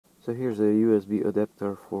So here's a USB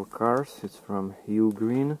adapter for cars. It's from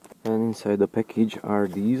Ugreen, and inside the package are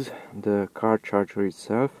these. The car charger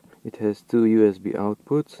itself. It has two USB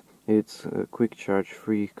outputs. It's quick charge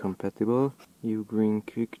free compatible. Ugreen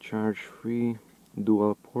quick charge free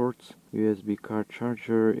dual ports. USB car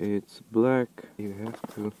charger. It's black. You have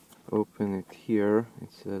to open it here.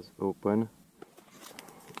 It says open.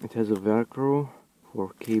 It has a Velcro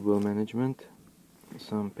for cable management.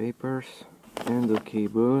 Some papers. And a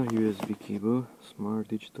cable, USB cable, Smart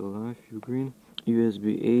Digital Life, Ugreen.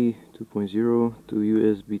 USB-A 2.0 to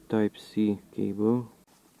USB Type-C cable.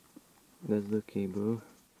 That's the cable.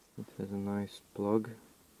 It has a nice plug.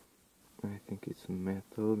 I think it's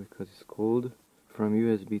metal because it's cold. From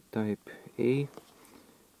USB Type-A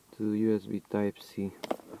to USB Type-C.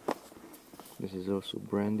 This is also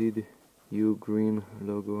branded, Ugreen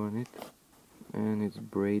logo on it. And it's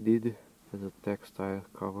braided, has a textile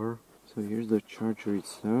cover. So here's the charger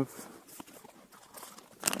itself.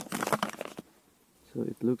 So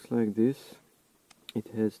it looks like this. It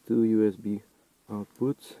has two USB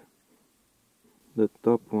outputs. The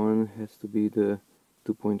top one has to be the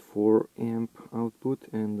 2.4 amp output,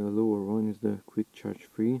 and the lower one is the quick charge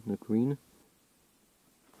free, the green.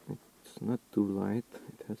 It's not too light,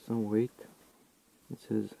 it has some weight. It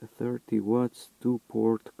says 30 watts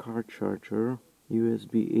 2-port car charger.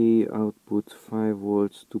 USB-A output 5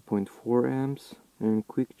 volts 2.4 amps, and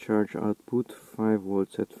quick charge output 5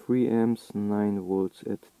 volts at 3 amps, 9 volts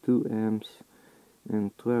at 2 amps,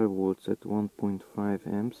 and 12 volts at 1.5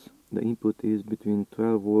 amps. The input is between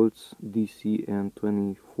 12 volts DC and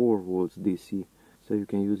 24 volts DC, so you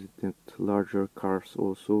can use it at larger cars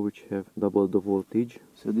also, which have double the voltage.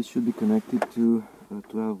 So this should be connected to a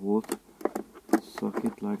 12 volt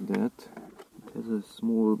socket like that. It has a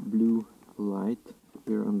small blue light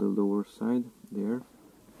here on the lower side there.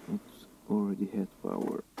 It's already had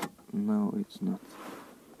power. Now it's not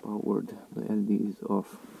powered. The LED is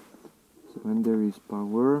off. So when there is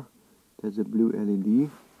power, there's a blue LED,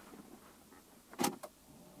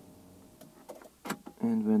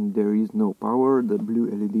 and when there is no power, the blue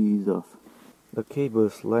LED is off. The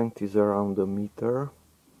cable's length is around a meter.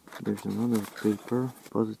 There's another paper.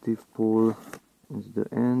 Positive pole is the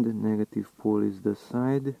end, negative pole is the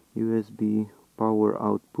side. USB power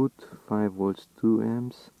output 5 volts 2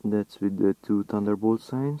 amps, that's with the two Thunderbolt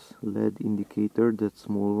signs. LED indicator, that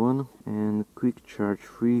small one, and quick charge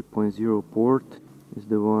 3.0 port is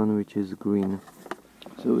the one which is green.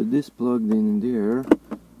 So with this plugged in there,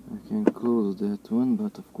 I can close that one,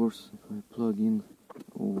 but of course if I plug in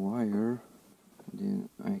a wire, then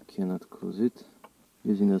I cannot close it.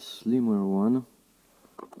 Using a slimmer one,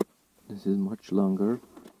 this is much longer.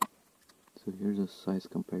 So here's a size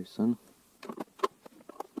comparison.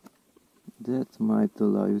 That might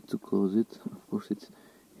allow you to close it. Of course it's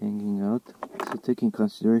hanging out. So take in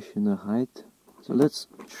consideration the height. So let's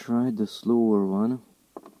try the slower one.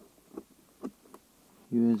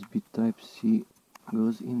 USB Type-C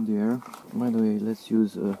goes in there. By the way, let's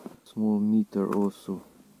use a small meter also.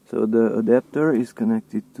 So the adapter is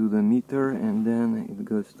connected to the meter, and then it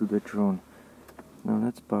goes to the drone. Now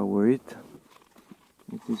let's power it.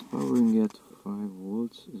 It is powering at 5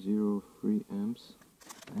 volts, 0.3 amps,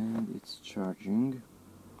 and it's charging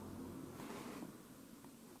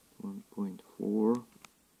 1.4.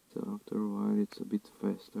 So after a while it's a bit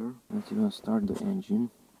faster. Let's even start the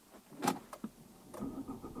engine.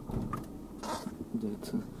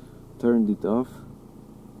 That turned it off.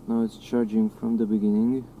 Now it's charging from the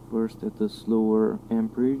beginning, first at a slower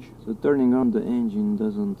amperage. So turning on the engine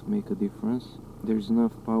doesn't make a difference. There's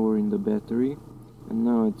enough power in the battery, and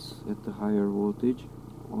now it's at a higher voltage,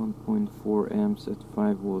 1.4 amps at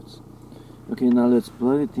 5 volts. Okay, now let's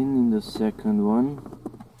plug it in the second one.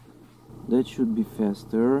 That should be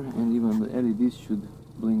faster, and even the LEDs should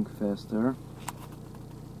blink faster.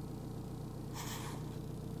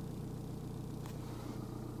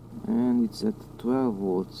 And it's at 12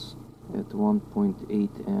 volts at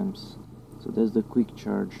 1.8 amps. So that's the quick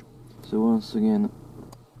charge. So once again,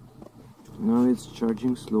 now it's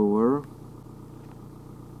charging slower,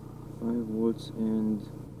 5 volts and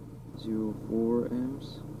 0.4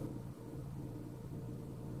 amps,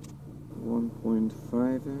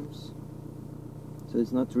 1.5 amps. So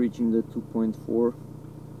it's not reaching the 2.4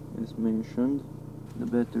 as mentioned. The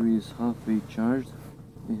battery is halfway charged.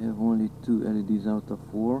 We have only 2 LEDs out of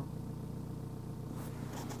 4.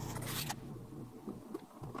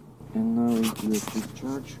 And now into the quick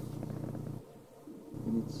charge.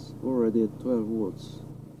 And it's already at 12 volts.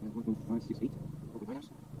 1.568 amps.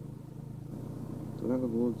 12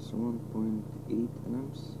 volts, 1.8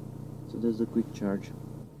 amps. So that's the quick charge.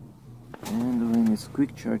 And when it's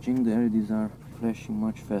quick charging, the LEDs are flashing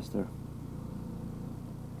much faster.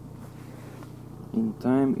 In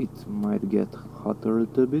time it might get hotter a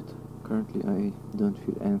little bit. Currently I don't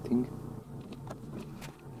feel anything.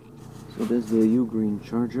 So that's the Ugreen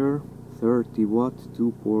charger, 30 watt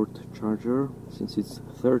 2-port charger. Since it's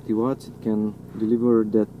 30 watts, it can deliver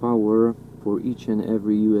that power for each and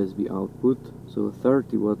every USB output. So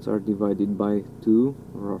 30 watts are divided by 2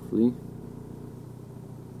 roughly.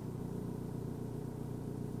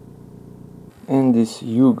 And this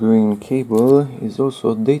Ugreen cable is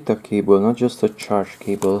also a data cable, not just a charge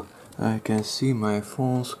cable. I can see my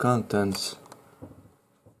phone's contents.